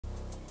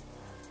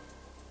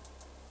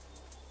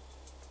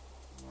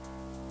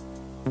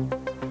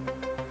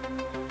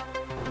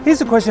Here's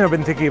a question I've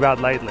been thinking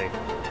about lately.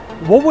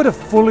 What would a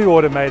fully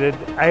automated,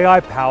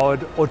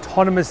 AI-powered,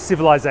 autonomous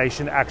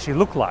civilization actually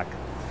look like?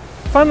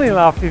 Funnily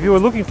enough, if you were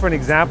looking for an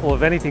example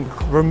of anything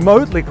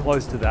remotely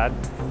close to that,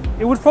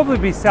 it would probably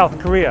be South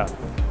Korea.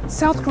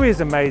 South Korea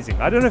is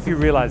amazing. I don't know if you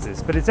realize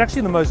this, but it's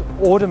actually the most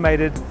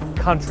automated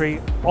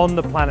country on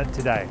the planet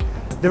today.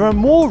 There are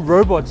more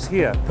robots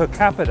here per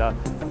capita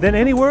than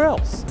anywhere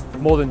else,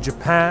 more than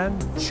Japan,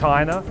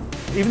 China,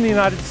 even the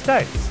United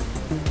States.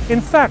 In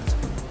fact,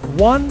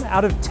 1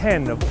 out of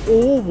 10 of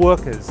all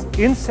workers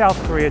in South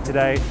Korea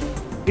today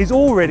is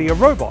already a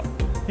robot.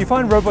 You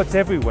find robots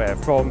everywhere,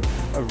 from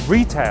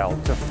retail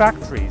to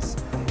factories.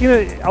 You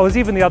know, I was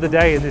even the other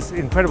day in this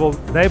incredible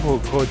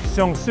neighborhood called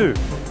Seoul,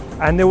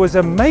 and there was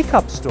a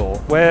makeup store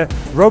where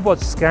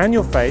robots scan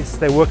your face,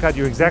 they work out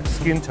your exact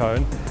skin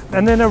tone,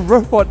 and then a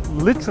robot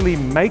literally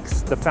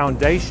makes the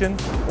foundation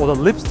or the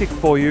lipstick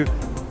for you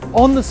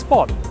on the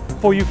spot,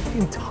 for you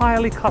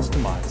entirely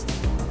customized.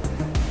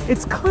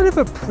 It's kind of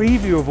a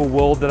preview of a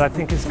world that I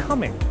think is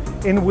coming,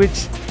 in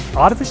which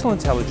artificial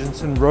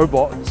intelligence and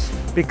robots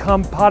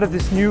become part of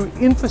this new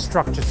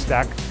infrastructure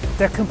stack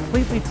that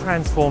completely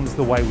transforms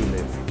the way we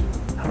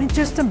live. I mean,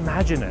 just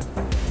imagine it.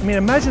 I mean,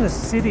 imagine a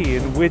city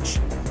in which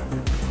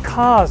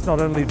cars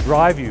not only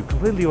drive you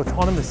completely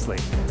autonomously,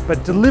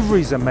 but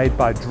deliveries are made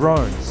by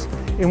drones,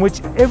 in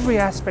which every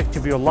aspect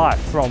of your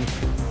life, from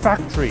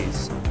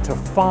factories to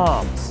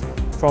farms,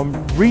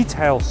 from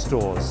retail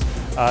stores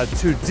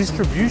to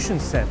distribution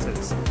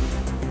centers,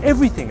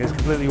 everything is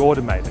completely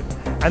automated.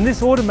 And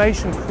this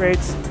automation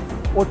creates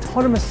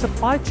autonomous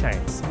supply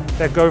chains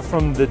that go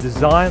from the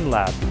design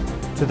lab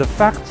to the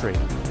factory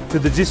to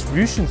the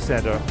distribution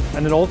center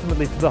and then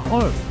ultimately to the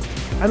home.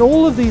 And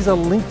all of these are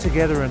linked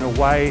together in a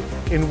way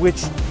in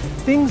which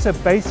things are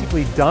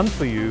basically done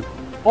for you,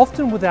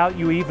 often without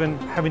you even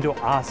having to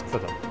ask for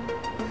them.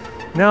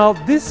 Now,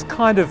 this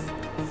kind of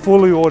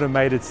fully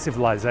automated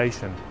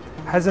civilization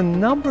has a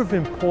number of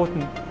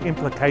important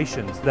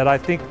implications that I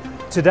think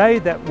today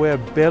that we're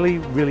barely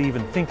really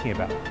even thinking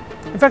about.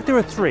 In fact, there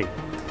are 3,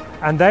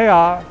 and they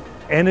are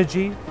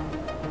energy,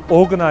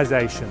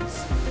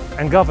 organizations,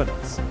 and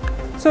governance.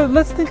 So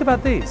let's think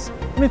about these.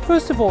 I mean,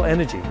 first of all,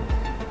 energy.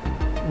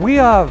 We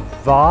are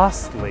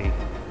vastly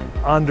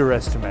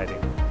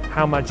underestimating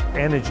how much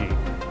energy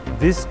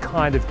this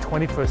kind of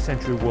 21st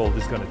century world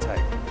is going to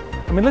take.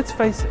 I mean, let's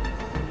face it,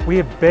 we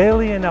have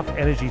barely enough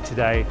energy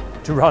today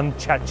to run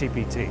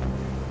ChatGPT.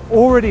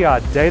 Already our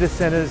data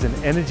centers and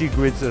energy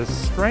grids are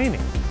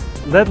straining,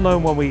 let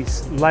alone when we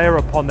layer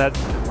upon that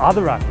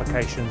other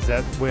applications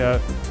that we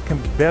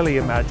can barely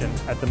imagine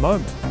at the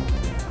moment.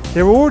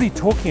 They're already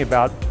talking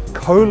about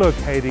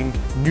co-locating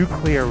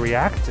nuclear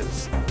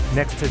reactors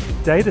next to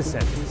data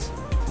centers.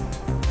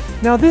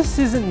 Now, this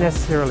isn't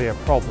necessarily a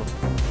problem.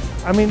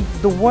 I mean,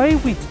 the way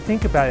we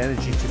think about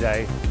energy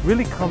today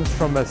really comes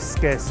from a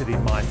scarcity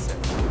mindset.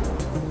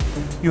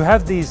 You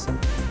have these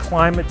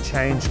climate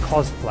change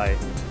cosplay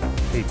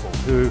people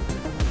who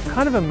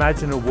kind of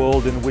imagine a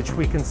world in which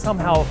we can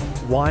somehow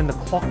wind the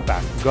clock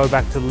back, go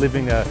back to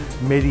living a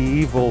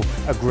medieval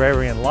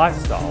agrarian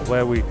lifestyle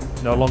where we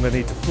no longer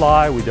need to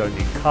fly, we don't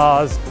need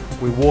cars,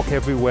 we walk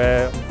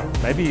everywhere,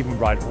 maybe even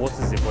ride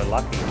horses if we're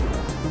lucky.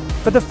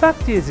 But the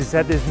fact is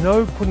that there's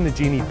no putting the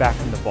genie back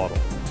in the bottle.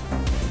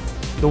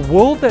 The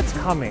world that's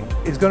coming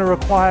is going to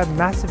require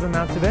massive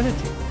amounts of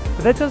energy,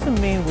 but that doesn't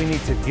mean we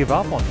need to give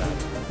up on that.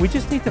 We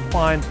just need to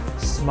find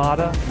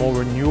smarter, more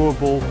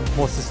renewable,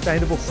 more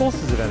sustainable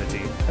sources of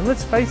energy. And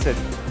let's face it,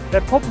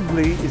 that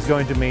probably is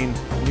going to mean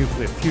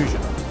nuclear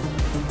fusion.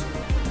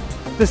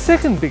 The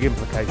second big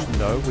implication,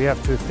 though, we have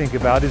to think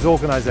about is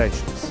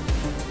organizations.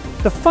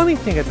 The funny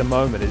thing at the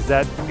moment is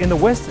that, in the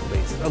West at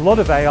least, a lot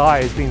of AI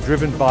is being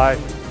driven by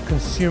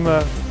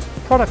consumer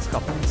products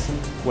companies,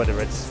 whether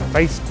it's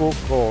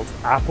Facebook or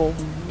Apple,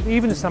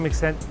 even to some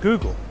extent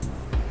Google.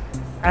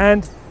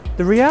 And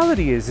the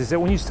reality is that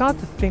when you start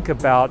to think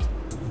about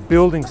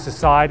building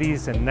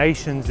societies and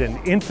nations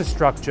and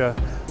infrastructure,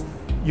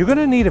 you're going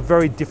to need a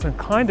very different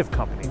kind of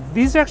company.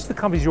 These are actually the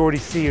companies you already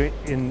see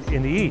in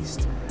the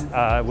East,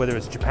 whether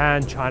it's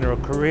Japan, China, or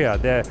Korea.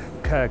 They're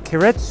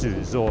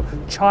kiretsus or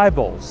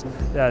chaebols.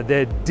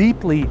 They're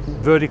deeply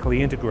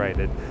vertically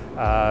integrated.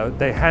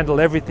 They handle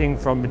everything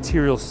from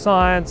material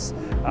science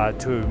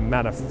to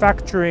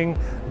manufacturing.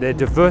 They're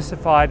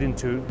diversified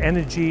into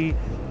energy,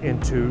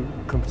 into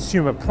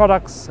consumer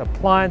products,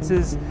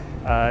 appliances,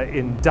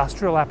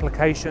 industrial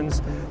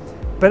applications,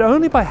 but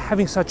only by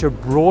having such a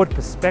broad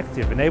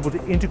perspective and able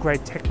to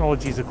integrate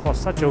technologies across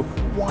such a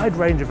wide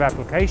range of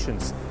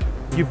applications,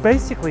 you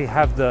basically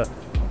have the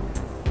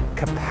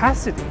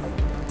capacity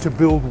to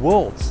build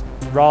worlds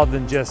rather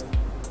than just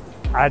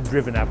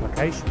ad-driven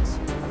applications.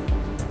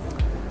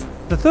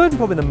 The third and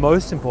probably the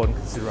most important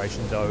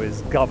consideration, though,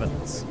 is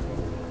governance.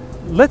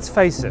 Let's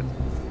face it,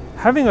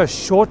 having a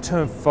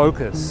short-term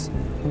focus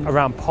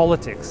around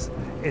politics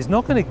is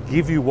not going to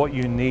give you what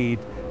you need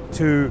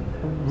to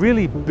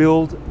really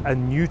build a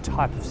new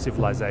type of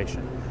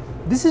civilization.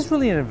 This is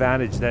really an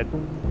advantage that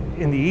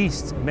in the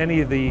East,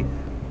 many of the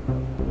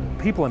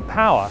people in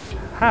power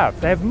have.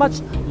 They have much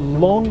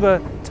longer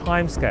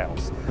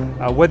timescales.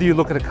 Whether you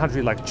look at a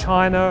country like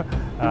China,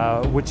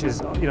 which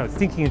is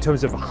thinking in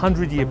terms of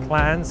 100-year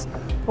plans,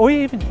 or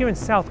even here in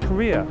South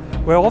Korea,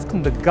 where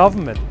often the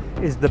government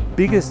is the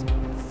biggest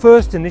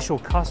first initial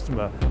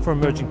customer for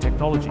emerging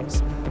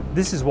technologies.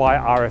 This is why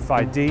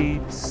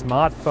RFID,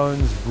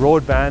 smartphones,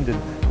 broadband,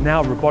 and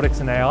now robotics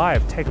and AI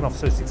have taken off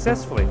so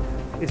successfully.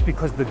 It's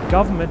because the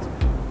government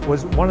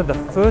was one of the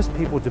first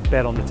people to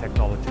bet on the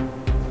technology.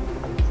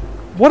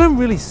 What I'm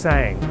really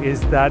saying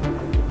is that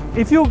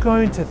if you're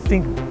going to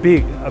think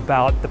big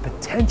about the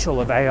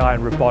potential of AI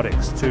and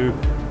robotics to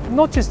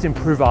not just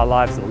improve our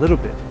lives a little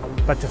bit,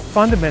 but to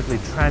fundamentally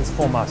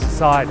transform our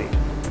society,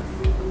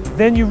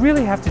 then you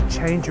really have to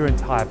change your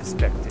entire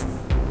perspective.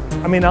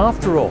 I mean,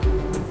 after all,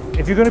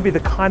 if you're going to be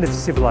the kind of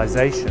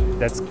civilization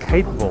that's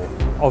capable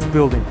of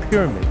building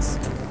pyramids,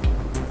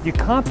 you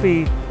can't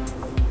be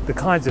the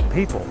kinds of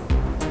people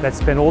that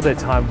spend all their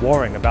time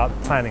worrying about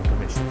planning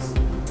permissions.